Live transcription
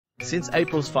Since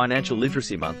April's Financial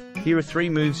Literacy Month, here are 3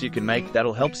 moves you can make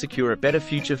that'll help secure a better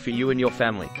future for you and your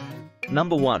family.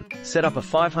 Number 1. Set up a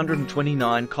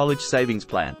 $529 college savings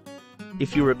plan.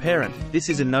 If you're a parent, this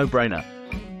is a no-brainer.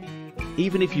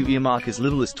 Even if you earmark as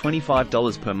little as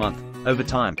 $25 per month, over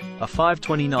time, a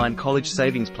 $529 college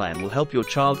savings plan will help your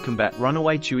child combat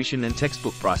runaway tuition and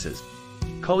textbook prices.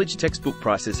 College textbook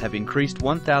prices have increased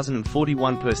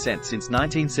 1,041% since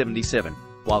 1977,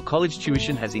 while college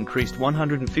tuition has increased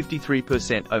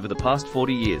 153% over the past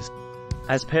 40 years.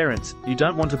 As parents, you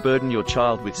don't want to burden your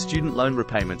child with student loan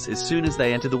repayments as soon as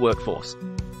they enter the workforce.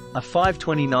 A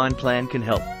 $529 plan can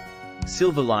help.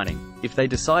 Silver lining: if they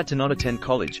decide to not attend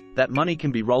college, that money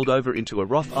can be rolled over into a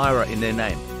Roth IRA in their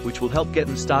name, which will help get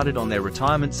them started on their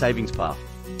retirement savings path.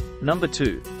 Number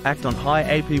 2. Act on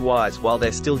high APYs while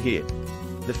they're still here.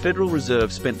 The Federal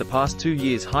Reserve spent the past 2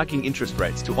 years hiking interest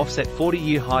rates to offset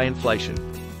 40-year high inflation.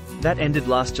 That ended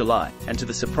last July, and to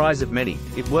the surprise of many,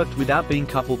 it worked without being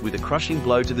coupled with a crushing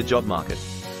blow to the job market.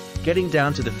 Getting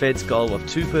down to the Fed's goal of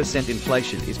 2%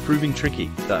 inflation is proving tricky,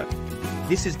 though.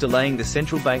 This is delaying the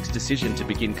central bank's decision to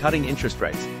begin cutting interest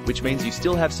rates, which means you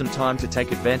still have some time to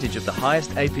take advantage of the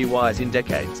highest APYs in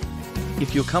decades.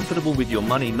 If you're comfortable with your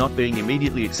money not being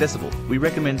immediately accessible, we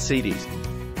recommend CDs.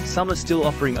 Some are still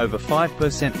offering over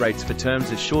 5% rates for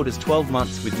terms as short as 12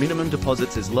 months with minimum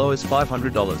deposits as low as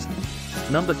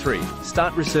 $500. Number 3.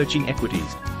 Start researching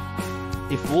equities.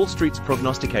 If Wall Street's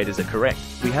prognosticators are correct,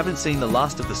 we haven't seen the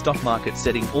last of the stock market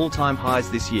setting all-time highs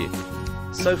this year.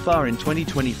 So far in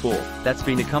 2024, that's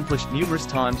been accomplished numerous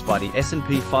times by the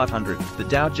S&P 500, the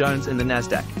Dow Jones and the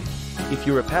Nasdaq. If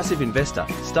you're a passive investor,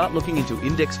 start looking into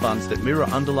index funds that mirror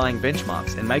underlying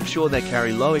benchmarks and make sure they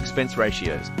carry low expense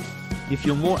ratios. If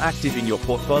you're more active in your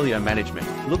portfolio management,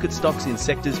 look at stocks in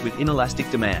sectors with inelastic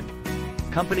demand.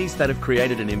 Companies that have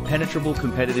created an impenetrable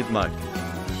competitive moat.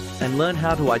 And learn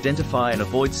how to identify and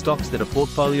avoid stocks that are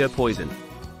portfolio poison.